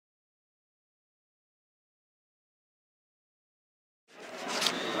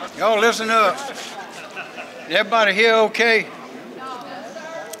Y'all listen up. Everybody here okay?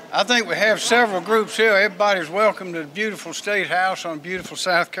 I think we have several groups here. Everybody's welcome to the beautiful State House on beautiful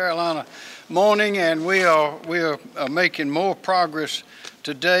South Carolina morning, and we are making more progress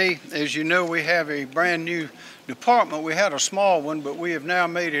today. As you know, we have a brand new department. We had a small one, but we have now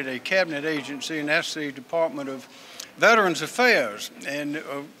made it a cabinet agency, and that's the Department of Veterans Affairs. And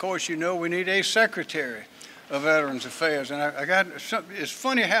of course, you know, we need a Secretary of Veterans Affairs. And it's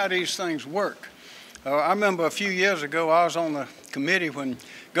funny how these things work. I remember a few years ago, I was on the committee when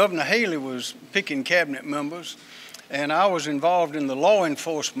Governor Haley was picking cabinet members, and I was involved in the law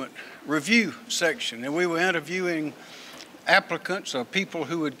enforcement review section, and we were interviewing applicants or people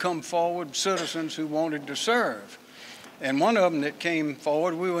who had come forward, citizens who wanted to serve. And one of them that came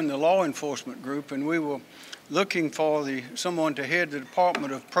forward, we were in the law enforcement group, and we were looking for someone to head the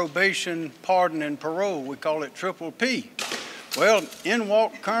Department of Probation, Pardon, and Parole. We call it Triple P. Well, in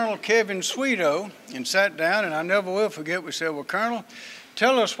walked Colonel Kevin Sweeto and sat down, and I never will forget, we said, well, Colonel,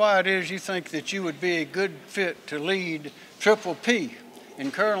 tell us why it is you think that you would be a good fit to lead Triple P.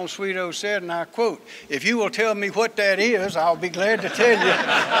 And Colonel Sweeto said, and I quote, "If you will tell me what that is, I'll be glad to tell you."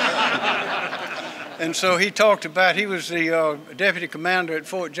 And so he talked about, he was the deputy commander at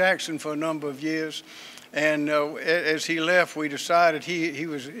Fort Jackson for a number of years. And as he left, we decided he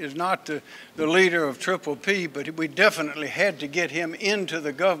is not the leader of Triple P, but we definitely had to get him into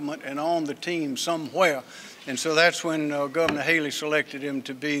the government and on the team somewhere. And so that's when Governor Haley selected him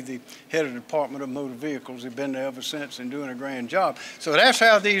to be the head of the Department of Motor Vehicles. He's been there ever since and doing a grand job. So that's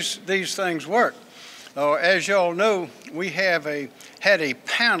how these things work. As y'all know, we had a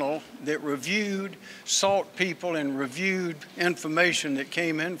panel that sought people and reviewed information that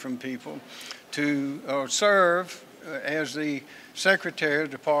came in from people to serve as the Secretary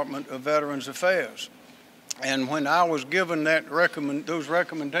of the Department of Veterans Affairs. And when I was given those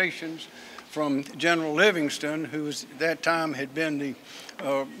recommendations from General Livingston, who at that time had been the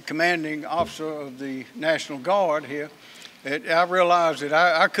commanding officer of the National Guard here, I realized that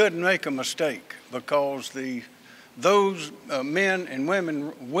I couldn't make a mistake, because those men and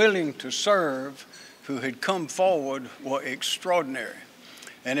women willing to serve who had come forward were extraordinary.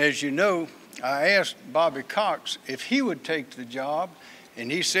 And as you know, I asked Bobby Cox if he would take the job, and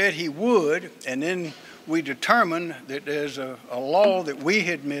he said he would, and then we determined that there's a law that we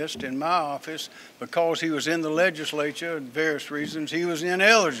had missed in my office because he was in the legislature and various reasons. He was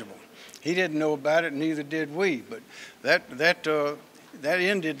ineligible. He didn't know about it, and neither did we. But that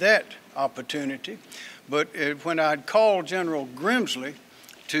ended that opportunity. But when I'd called General Grimsley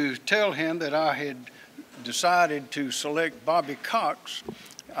to tell him that I had decided to select Bobby Cox,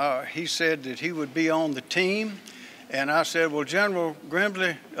 he said that he would be on the team. And I said, well, General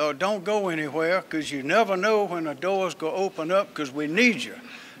Grimsley, don't go anywhere, because you never know when a door's going to open up, because we need you.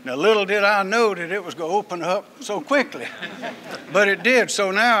 Now, little did I know that it was going to open up so quickly. But it did.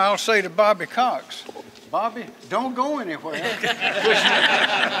 So now I'll say to Bobby Cox, Bobby, don't go anywhere.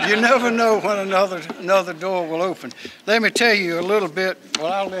 You never know when another door will open. Let me tell you a little bit.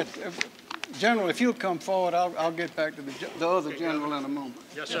 Well, I'll let General, if you'll come forward, I'll get back to the other general in a moment.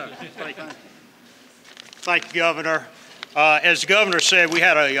 Yes, sir. Thank you. Thank you, Governor. As the Governor said, we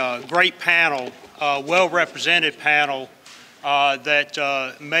had a great panel, well-represented panel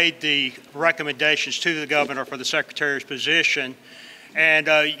that made the recommendations to the Governor for the Secretary's position.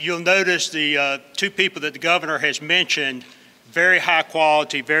 And you'll notice the two people that the Governor has mentioned, very high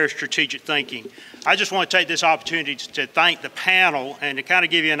quality, very strategic thinking. I just want to take this opportunity to thank the panel and to kind of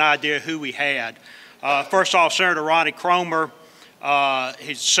give you an idea of who we had. First off, Senator Ronnie Cromer.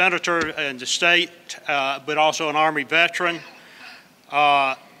 He's a senator in the state, but also an Army veteran.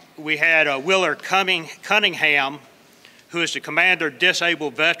 We had Willard Cunningham, who is the commander of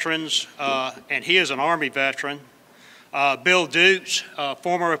disabled veterans, and he is an Army veteran. Bill Dukes,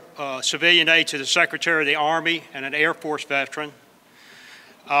 former civilian aide to the Secretary of the Army and an Air Force veteran.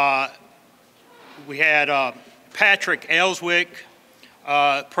 We had Patrick Ellswick,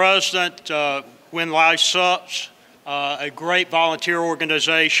 President When Life Sups, a great volunteer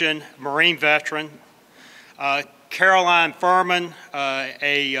organization, Marine veteran. Caroline Furman,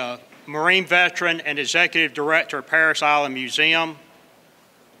 a Marine veteran and Executive Director of Parris Island Museum.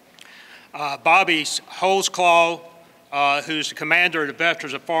 Bobby Holzclaw, who's the Commander of the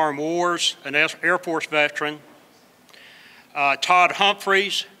Veterans of Foreign Wars, an Air Force veteran. Todd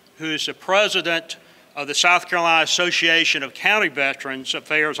Humphreys, who is the President of the South Carolina Association of County Veterans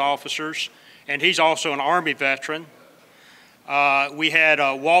Affairs Officers, and he's also an Army veteran. We had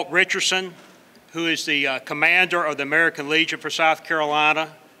Walt Richardson, who is the commander of the American Legion for South Carolina,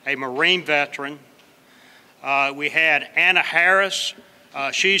 a Marine veteran. We had Anna Harris,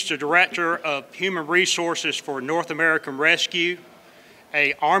 She's the Director of Human Resources for North American Rescue,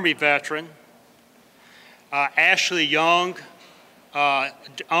 an Army veteran. Ashley Young,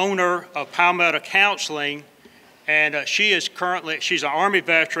 owner of Palmetto Counseling, and she's an Army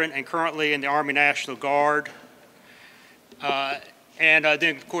veteran and currently in the Army National Guard. And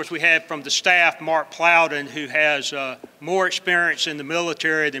then, of course, we have from the staff, Mark Plowden, who has more experience in the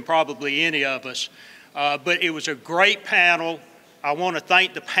military than probably any of us. But it was a great panel. I want to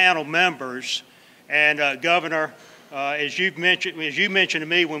thank the panel members. And Governor, as you mentioned to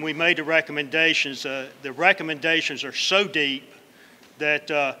me when we made the recommendations are so deep that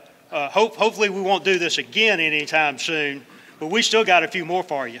hopefully we won't do this again anytime soon, but we still got a few more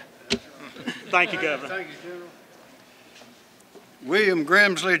for you. Thank you, Governor. Thank you, General. William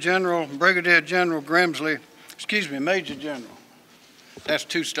Grimsley, Brigadier General Grimsley, Major General, that's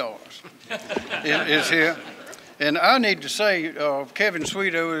 2 stars, is here. And I need to say, Kevin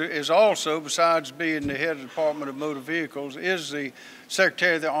Sweeto is also, besides being the head of the Department of Motor Vehicles, is the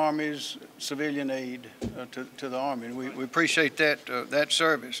Secretary of the Army's civilian aide to the Army. And we appreciate that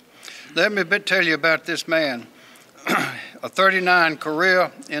service. Let me tell you about this man. A 39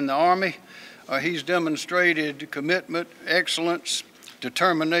 career in the Army. He's demonstrated commitment, excellence,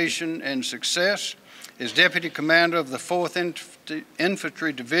 determination, and success. As Deputy Commander of the 4th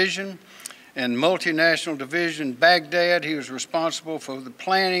Infantry Division and Multinational Division Baghdad, he was responsible for the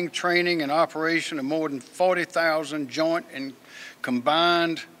planning, training, and operation of more than 40,000 joint and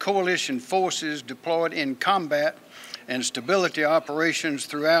combined coalition forces deployed in combat and stability operations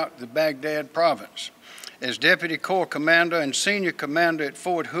throughout the Baghdad province. As Deputy Corps Commander and Senior Commander at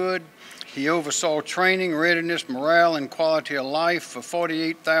Fort Hood, he oversaw training, readiness, morale, and quality of life for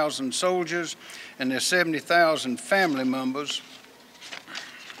 48,000 soldiers and their 70,000 family members.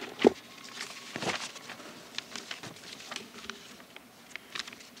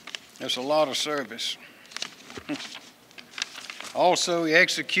 That's a lot of service. Also, he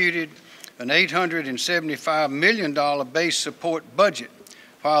executed an $875 million base support budget.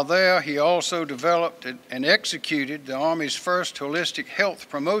 While there, he also developed and executed the Army's first holistic health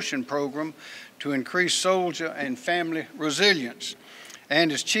promotion program to increase soldier and family resilience.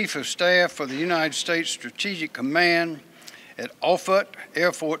 And as Chief of Staff for the United States Strategic Command at Offutt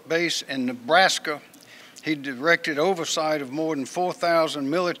Air Force Base in Nebraska, he directed oversight of more than 4,000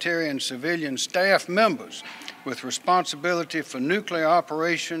 military and civilian staff members with responsibility for nuclear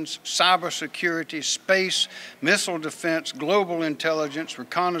operations, cybersecurity, space, missile defense, global intelligence,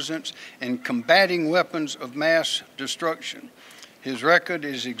 reconnaissance, and combating weapons of mass destruction. His record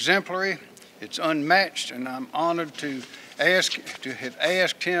is exemplary, it's unmatched, and I'm honored to have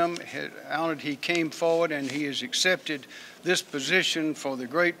asked him, honored he came forward and he has accepted this position for the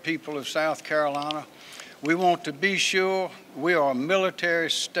great people of South Carolina. We want to be sure we are a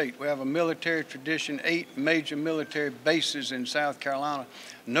military state. We have a military tradition, 8 major military bases in South Carolina.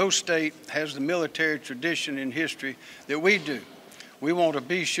 No state has the military tradition in history that we do. We want to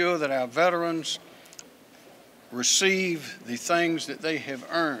be sure that our veterans receive the things that they have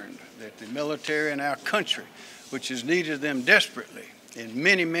earned, that the military in our country, which has needed them desperately and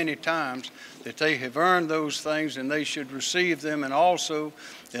many, many times, that they have earned those things and they should receive them, and also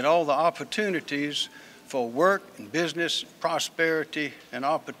that all the opportunities for work and business, prosperity, and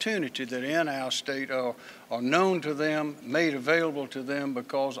opportunity that are in our state are known to them, made available to them,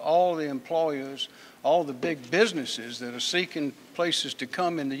 because all the employers, all the big businesses that are seeking places to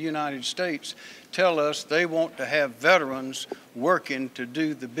come in the United States tell us they want to have veterans working to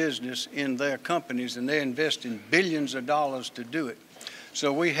do the business in their companies, and they're investing billions of dollars to do it.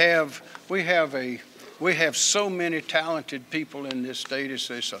 So we have so many talented people in this state. It's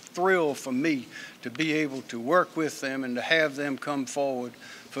a thrill for me to be able to work with them and to have them come forward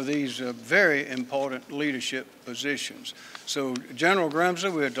for these very important leadership positions. So, General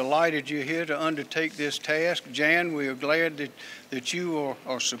Grimsley, we're delighted you're here to undertake this task. Jan, we are glad that you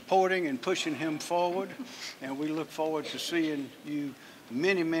are supporting and pushing him forward, and we look forward to seeing you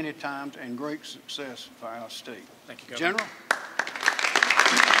many, many times, and great success for our state. Thank you, Governor. General?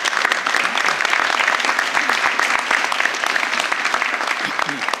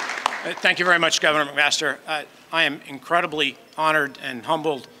 Thank you very much, Governor McMaster. I am incredibly honored and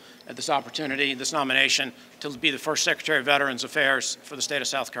humbled at this opportunity, this nomination, to be the first Secretary of Veterans Affairs for the state of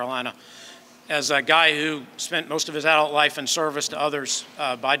South Carolina. As a guy who spent most of his adult life in service to others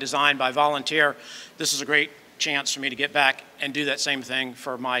by design, by volunteer, this is a great chance for me to get back and do that same thing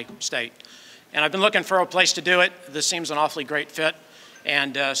for my state. And I've been looking for a place to do it. This seems an awfully great fit.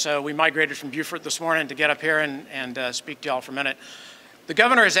 And so we migrated from Beaufort this morning to get up here and speak to y'all for a minute. The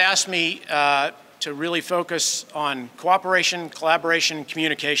governor has asked me to really focus on cooperation, collaboration, and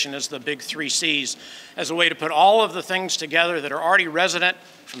communication as the big 3 C's, as a way to put all of the things together that are already resident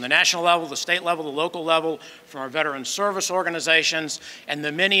from the national level, the state level, the local level, from our veteran service organizations, and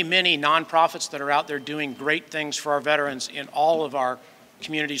the many, many nonprofits that are out there doing great things for our veterans in all of our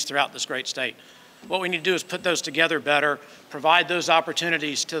communities throughout this great state. What we need to do is put those together better, provide those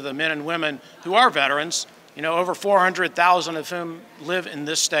opportunities to the men and women who are veterans, over 400,000 of whom live in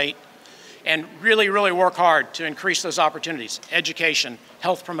this state, and really, really work hard to increase those opportunities: education,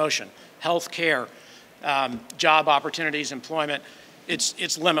 health promotion, health care, job opportunities, employment.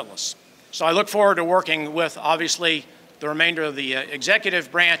 It's limitless. So I look forward to working with, obviously, the remainder of the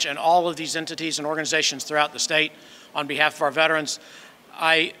executive branch and all of these entities and organizations throughout the state on behalf of our veterans.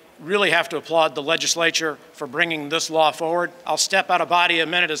 I really have to applaud the legislature for bringing this law forward. I'll step out of body a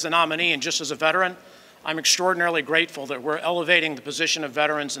minute as a nominee and just as a veteran. I'm extraordinarily grateful that we're elevating the position of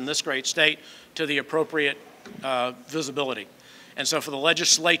veterans in this great state to the appropriate visibility. And so for the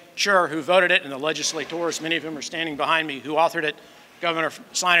legislature who voted it and the legislators, many of whom are standing behind me, who authored it, Governor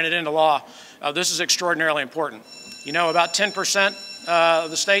signing it into law, this is extraordinarily important. About 10%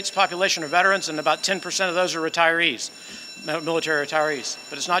 of the state's population are veterans, and about 10% of those are retirees, military retirees.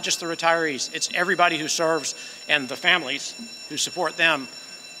 But it's not just the retirees, it's everybody who serves and the families who support them.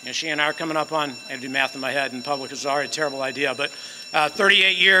 She and I are coming up on, I do math in my head in public, it's already a terrible idea, but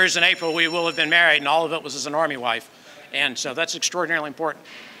 38 years in April we will have been married, and all of it was as an Army wife. And so that's extraordinarily important.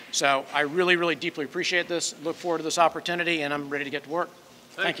 So I really, really deeply appreciate this, look forward to this opportunity, and I'm ready to get to work.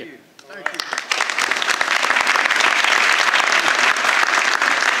 Thank you. Thank you.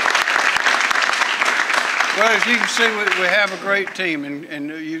 Well, as you can see, we have a great team, and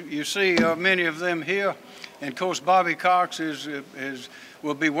you see many of them here. And of course, Bobby Cox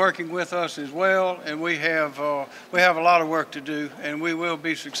will be working with us as well, and we have a lot of work to do, and we will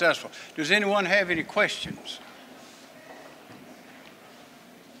be successful. Does anyone have any questions?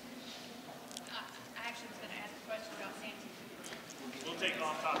 I actually was going to ask a question about Santee. We'll take it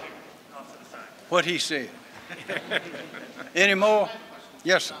off topic off to the side. What he said. Any more?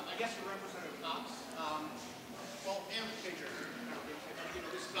 Yes, sir. I guess for Representative Cox, well, and Major,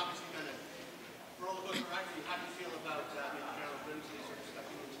 this has obviously been a roller coaster ride for you. How do you feel about General Grimsley sort of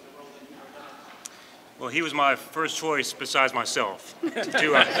stepping into the role that you've done? Well, he was my first choice besides myself to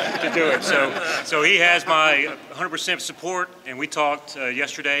do it. So he has my 100% support, and we talked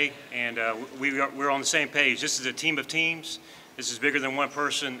yesterday, and we're on the same page. This is a team of teams. This is bigger than one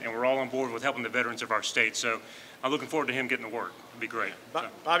person, and we're all on board with helping the veterans of our state. So I'm looking forward to him getting to work. It'll be great.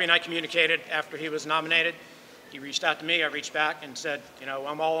 Bobby and I communicated after he was nominated. He reached out to me, I reached back and said,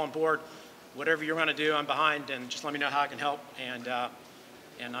 I'm all on board. Whatever you're going to do, I'm behind, and just let me know how I can help. And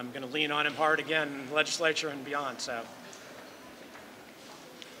I'm going to lean on him hard again in the legislature and beyond. So,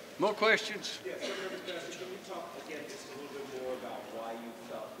 more questions? Yes, can you talk again just a little bit more about why you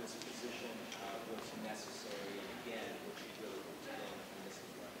felt this position was necessary, and again, what you really did in this?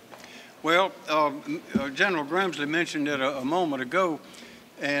 Well, General Grimsley mentioned it a moment ago,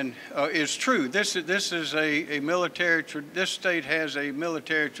 and it's true. This is a military. This state has a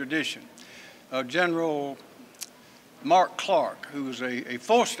military tradition. General Mark Clark, who was a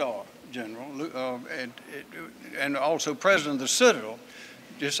four-star general and also president of the Citadel,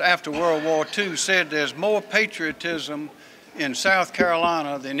 just after World War II, said there's more patriotism in South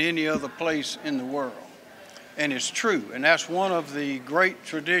Carolina than any other place in the world. And it's true, and that's one of the great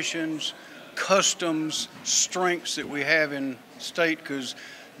traditions, customs, strengths that we have in the state, because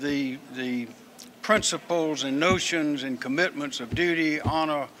the principles and notions and commitments of duty,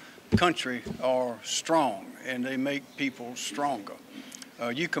 honor, country are strong, and they make people stronger.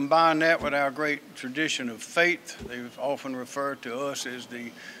 You combine that with our great tradition of faith. They've often referred to us as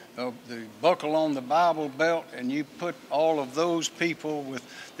the buckle on the Bible belt, and you put all of those people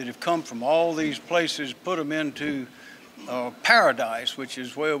that have come from all these places, put them into paradise, which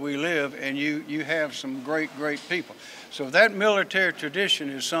is where we live, and you have some great people. So that military tradition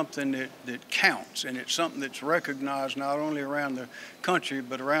is something that counts, and it's something that's recognized not only around the country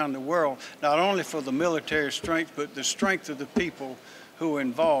but around the world, not only for the military strength but the strength of the people who are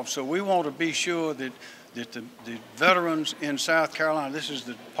involved. So we want to be sure that the veterans in South Carolina, this is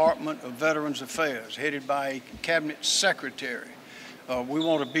the Department of Veterans Affairs, headed by a cabinet secretary. We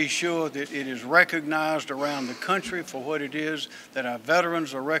want to be sure that it is recognized around the country for what it is, that our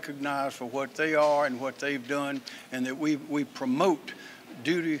veterans are recognized for what they are and what they've done, and that we promote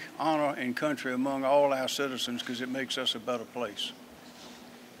duty, honor, and country among all our citizens, because it makes us a better place.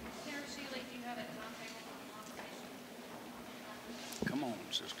 Senator Shealy, do you have a timetable for the Come on,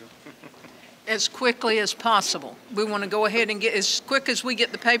 sister. As quickly as possible. We want to go ahead and get, as quick as we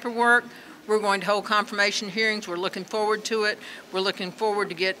get the paperwork, We're going to hold confirmation hearings. We're looking forward to it. We're looking forward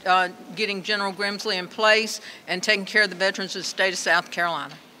to getting General Grimsley in place and taking care of the veterans of the state of South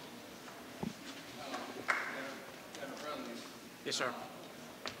Carolina. Yes, sir.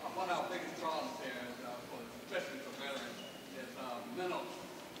 One of our biggest problems here is, especially for veterans, is mental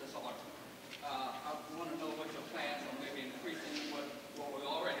disorder. I want to know what your plans are, maybe increasing what we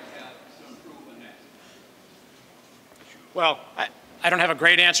already have to improve in that. Well, I don't have a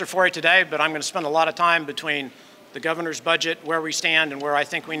great answer for you today, but I'm going to spend a lot of time between the governor's budget, where we stand, and where I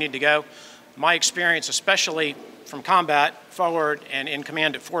think we need to go. My experience, especially from combat forward and in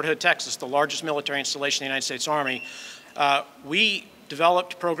command at Fort Hood, Texas, the largest military installation in the United States Army, we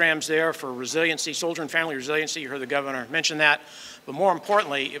developed programs there for resiliency, soldier and family resiliency. You heard the governor mention that. But more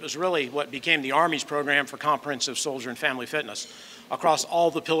importantly, it was really what became the Army's program for comprehensive soldier and family fitness across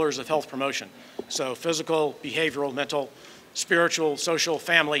all the pillars of health promotion. So physical, behavioral, mental, spiritual, social,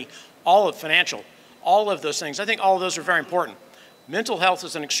 family, all of financial, all of those things. I think all of those are very important. Mental health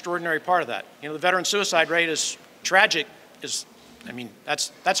is an extraordinary part of that. You know, the veteran suicide rate is tragic.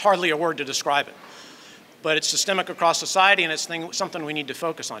 That's hardly a word to describe it. But it's systemic across society, and it's something we need to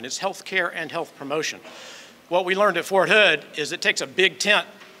focus on. It's health care and health promotion. What we learned at Fort Hood is it takes a big tent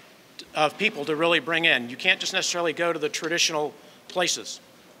of people to really bring in. You can't just necessarily go to the traditional places.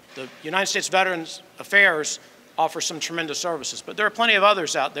 The United States Veterans Affairs offers some tremendous services, but there are plenty of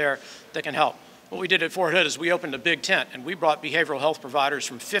others out there that can help. What we did at Fort Hood is we opened a big tent, and we brought behavioral health providers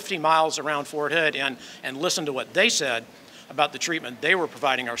from 50 miles around Fort Hood in and listened to what they said about the treatment they were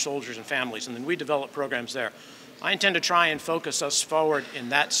providing our soldiers and families, and then we developed programs there. I intend to try and focus us forward in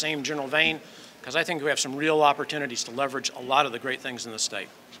that same general vein, because I think we have some real opportunities to leverage a lot of the great things in the state.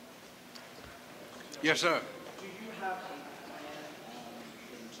 Yes, sir. Do you have a plan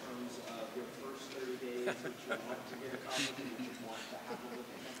in terms of your first 30 days that you want to get accomplished, that you want to happen within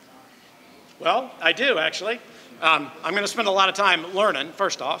that time? Well, I do, actually. I'm going to spend a lot of time learning,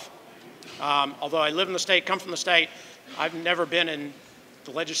 first off. Although I live in the state, come from the state, I've never been in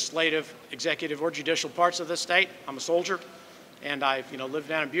the legislative, executive, or judicial parts of this state. I'm a soldier, and I live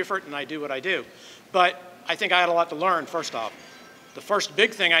down in Beaufort, and I do what I do. But I think I had a lot to learn, first off. The first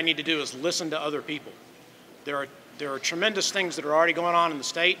big thing I need to do is listen to other people. There are tremendous things that are already going on in the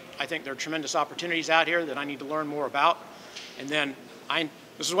state. I think there are tremendous opportunities out here that I need to learn more about. And then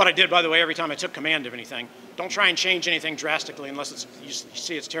this is what I did, by the way, every time I took command of anything. Don't try and change anything drastically unless you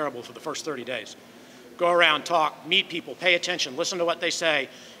see it's terrible for the first 30 days. Go around, talk, meet people, pay attention, listen to what they say,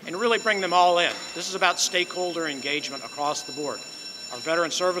 and really bring them all in. This is about stakeholder engagement across the board. Our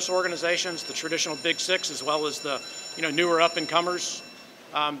veteran service organizations, the traditional Big Six, as well as the newer up-and-comers,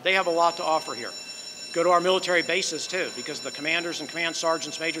 they have a lot to offer here. Go to our military bases, too, because the commanders and command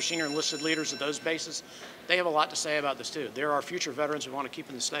sergeants, major, senior enlisted leaders at those bases, they have a lot to say about this, too. They're our future veterans we want to keep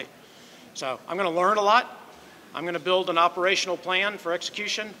in the state. So I'm going to learn a lot. I'm going to build an operational plan for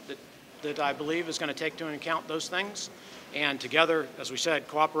execution that I believe is going to take into account those things. And together, as we said,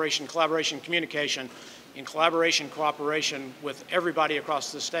 cooperation, collaboration, communication, in collaboration, cooperation with everybody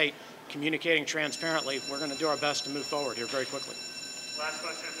across the state, communicating transparently, we're going to do our best to move forward here very quickly. Last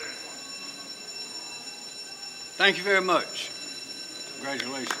question if there is one. Thank you very much.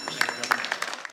 Congratulations. Thank you, Governor.